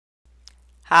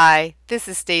Hi, this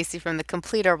is Stacy from the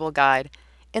Complete Herbal Guide.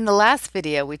 In the last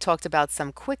video, we talked about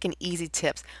some quick and easy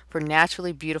tips for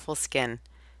naturally beautiful skin.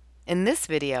 In this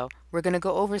video, we're going to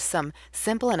go over some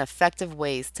simple and effective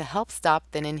ways to help stop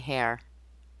thinning hair.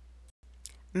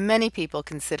 Many people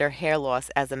consider hair loss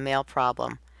as a male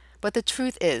problem, but the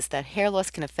truth is that hair loss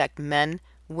can affect men,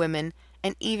 women,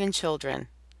 and even children.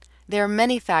 There are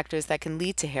many factors that can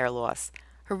lead to hair loss.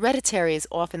 Hereditary is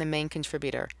often the main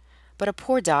contributor, but a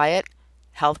poor diet,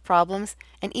 health problems,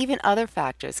 and even other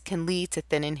factors can lead to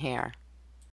thinning hair.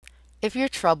 If you're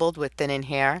troubled with thinning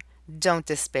hair, don't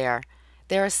despair.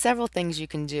 There are several things you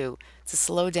can do to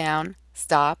slow down,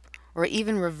 stop, or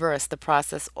even reverse the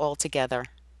process altogether.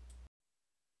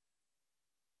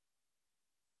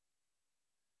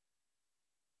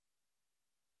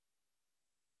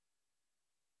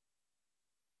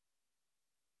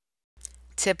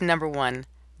 Tip number 1.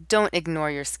 Don't ignore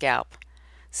your scalp.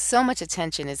 So much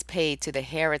attention is paid to the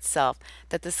hair itself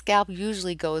that the scalp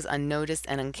usually goes unnoticed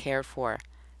and uncared for.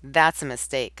 That's a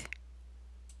mistake.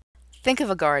 Think of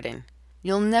a garden.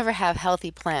 You'll never have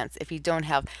healthy plants if you don't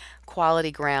have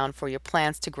quality ground for your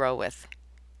plants to grow with.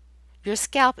 Your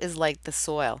scalp is like the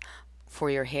soil for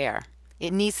your hair.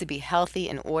 It needs to be healthy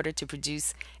in order to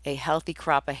produce a healthy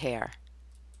crop of hair.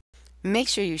 Make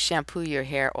sure you shampoo your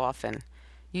hair often.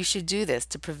 You should do this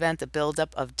to prevent the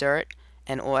buildup of dirt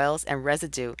and oils and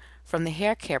residue from the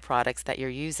hair care products that you're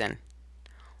using.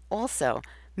 Also,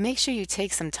 make sure you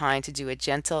take some time to do a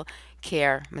gentle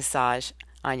care massage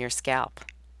on your scalp.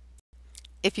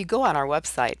 If you go on our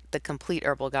website,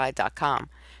 thecompleteherbalguide.com,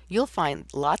 you'll find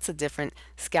lots of different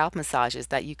scalp massages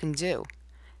that you can do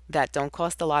that don't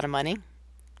cost a lot of money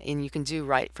and you can do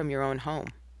right from your own home.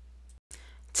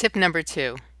 Tip number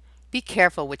 2, be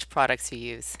careful which products you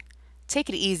use. Take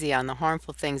it easy on the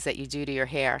harmful things that you do to your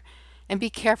hair and be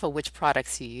careful which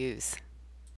products you use.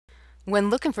 When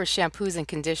looking for shampoos and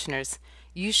conditioners,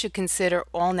 you should consider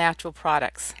all natural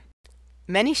products.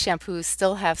 Many shampoos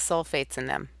still have sulfates in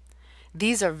them.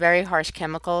 These are very harsh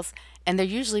chemicals and they're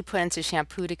usually put into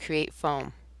shampoo to create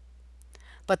foam.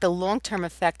 But the long-term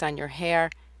effect on your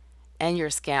hair and your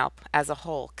scalp as a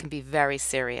whole can be very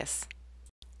serious.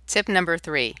 Tip number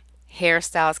 3,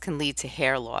 hairstyles can lead to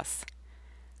hair loss.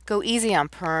 Go easy on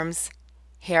perms,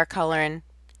 hair coloring,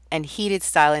 and heated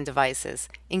styling devices,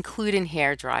 including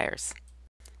hair dryers.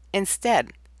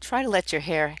 Instead, try to let your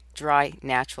hair dry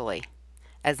naturally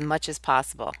as much as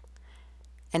possible.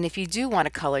 And if you do want to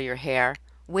color your hair,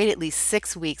 wait at least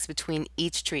 6 weeks between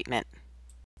each treatment.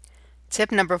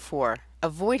 Tip number 4,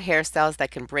 avoid hairstyles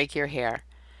that can break your hair.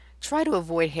 Try to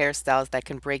avoid hairstyles that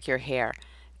can break your hair.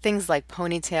 Things like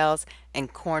ponytails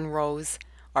and cornrows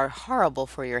are horrible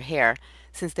for your hair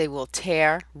since they will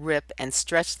tear, rip, and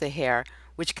stretch the hair,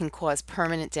 which can cause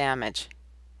permanent damage.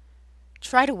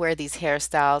 Try to wear these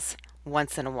hairstyles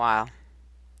once in a while,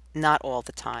 not all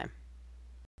the time.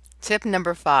 Tip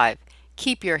number 5,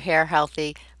 keep your hair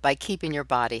healthy by keeping your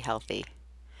body healthy.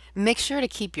 Make sure to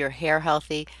keep your hair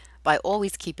healthy by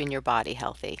always keeping your body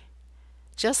healthy.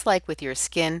 Just like with your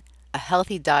skin, a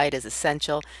healthy diet is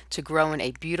essential to growing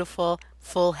a beautiful,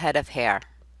 full head of hair.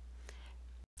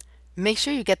 Make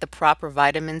sure you get the proper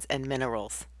vitamins and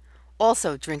minerals.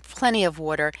 Also, drink plenty of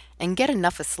water and get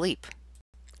enough of sleep.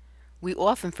 We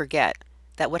often forget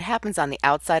that what happens on the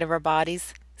outside of our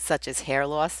bodies, such as hair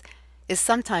loss, is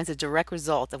sometimes a direct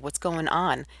result of what's going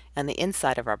on the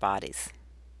inside of our bodies.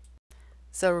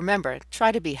 So remember,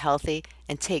 try to be healthy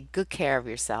and take good care of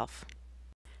yourself.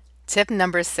 Tip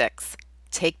number 6,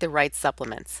 take the right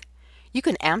supplements. You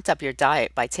can amp up your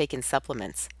diet by taking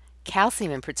supplements.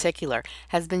 Calcium in particular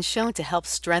has been shown to help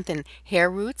strengthen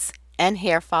hair roots and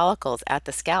hair follicles at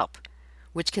the scalp,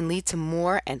 which can lead to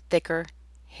more and thicker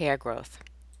hair growth.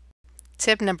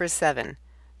 Tip number 7,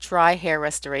 try hair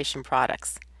restoration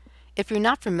products. If you're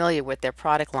not familiar with their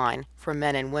product line for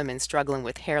men and women struggling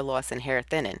with hair loss and hair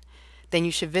thinning, then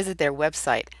you should visit their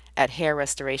website at Hair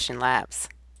Restoration Labs.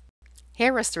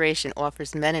 Hair Restoration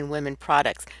offers men and women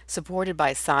products supported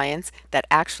by science that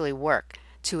actually work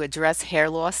to address hair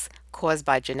loss caused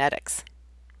by genetics.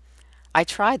 I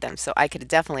tried them, so I could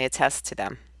definitely attest to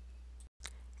them.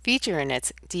 Featuring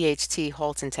its DHT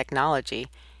Holton technology,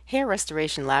 Hair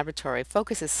Restoration Laboratory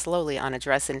focuses slowly on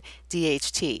addressing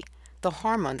DHT, the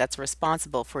hormone that's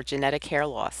responsible for genetic hair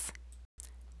loss.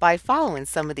 By following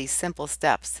some of these simple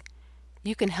steps,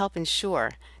 you can help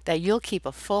ensure that you'll keep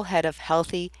a full head of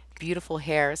healthy, beautiful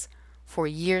hairs for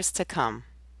years to come.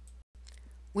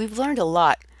 We've learned a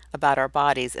lot about our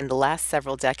bodies in the last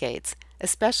several decades,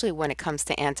 especially when it comes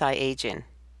to anti-aging.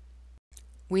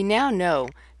 We now know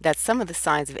that some of the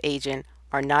signs of aging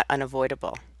are not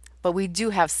unavoidable, but we do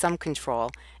have some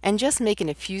control, and just making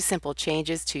a few simple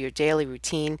changes to your daily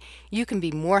routine, you can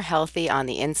be more healthy on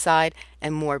the inside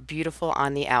and more beautiful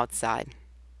on the outside.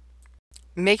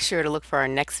 Make sure to look for our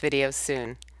next video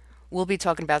soon. We'll be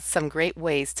talking about some great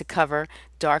ways to cover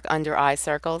dark under eye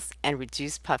circles and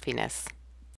reduce puffiness.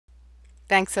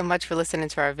 Thanks so much for listening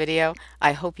to our video.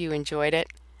 I hope you enjoyed it.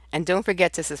 And don't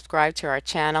forget to subscribe to our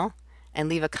channel and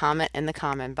leave a comment in the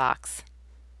comment box.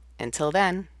 Until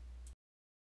then.